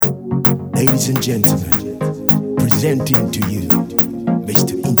Ladies and gentlemen, presenting to you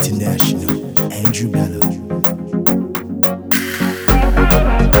Mr. International Andrew Bello.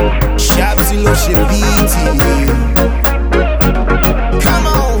 Shabs in Ocean BT. Come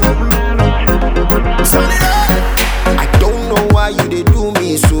on, turn it up. I don't know why you they do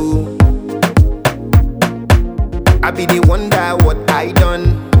me so. I be the wonder what I done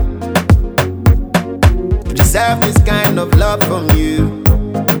to deserve this kind of love from you.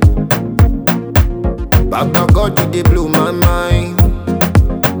 Baba God, you they blow my mind.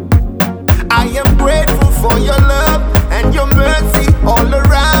 I am grateful for your love and your mercy all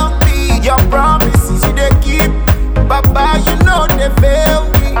around me. Your promises you they keep, Baba, you know they fail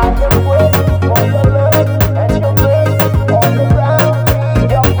me. I am grateful for your love and your mercy all around me.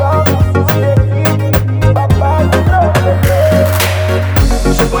 Your promises you they keep, Baba, you know they fail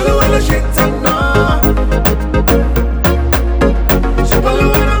me. So follow all the shit I know. So follow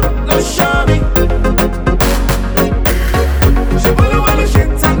all the show me.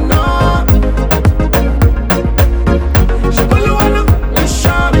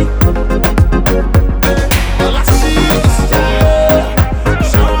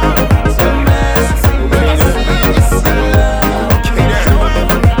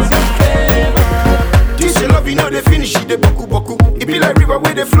 Finish it, the boku boku. It be like river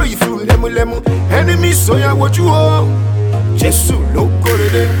where they flow you through lemu lemu. Enemies so ya what you owe. Jesus loco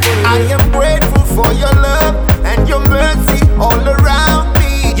de. I am grateful for your love and your mercy all around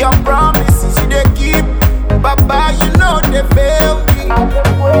me. Your promises you they keep, Baba, you know they fail me. I am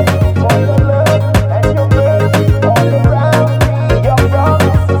grateful for your love and your mercy all around me. Your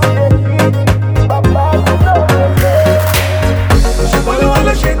promises you they keep, Baba, you know they fail me. She follow all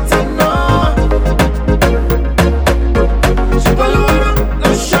the shit I know.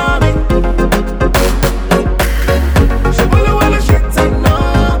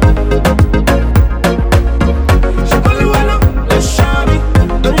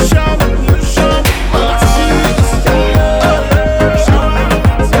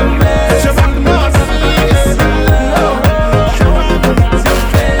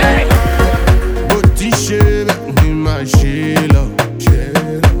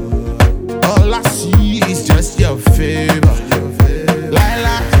 All I see is just your favor.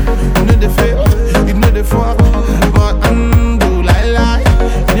 Lie, you know the feel, you know the fuck, but undo. Lie,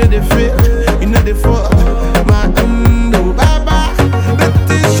 you know the feel, you know the fuck, but undo. Baba, the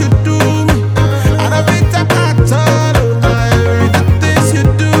things you do me, I never think at all. The things you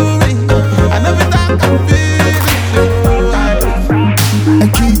do me, I never think I'm feeling.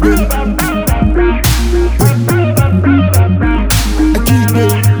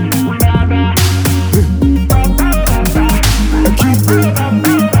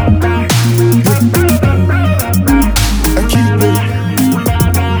 I keep it.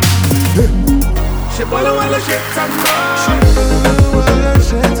 She follow all the shit I know.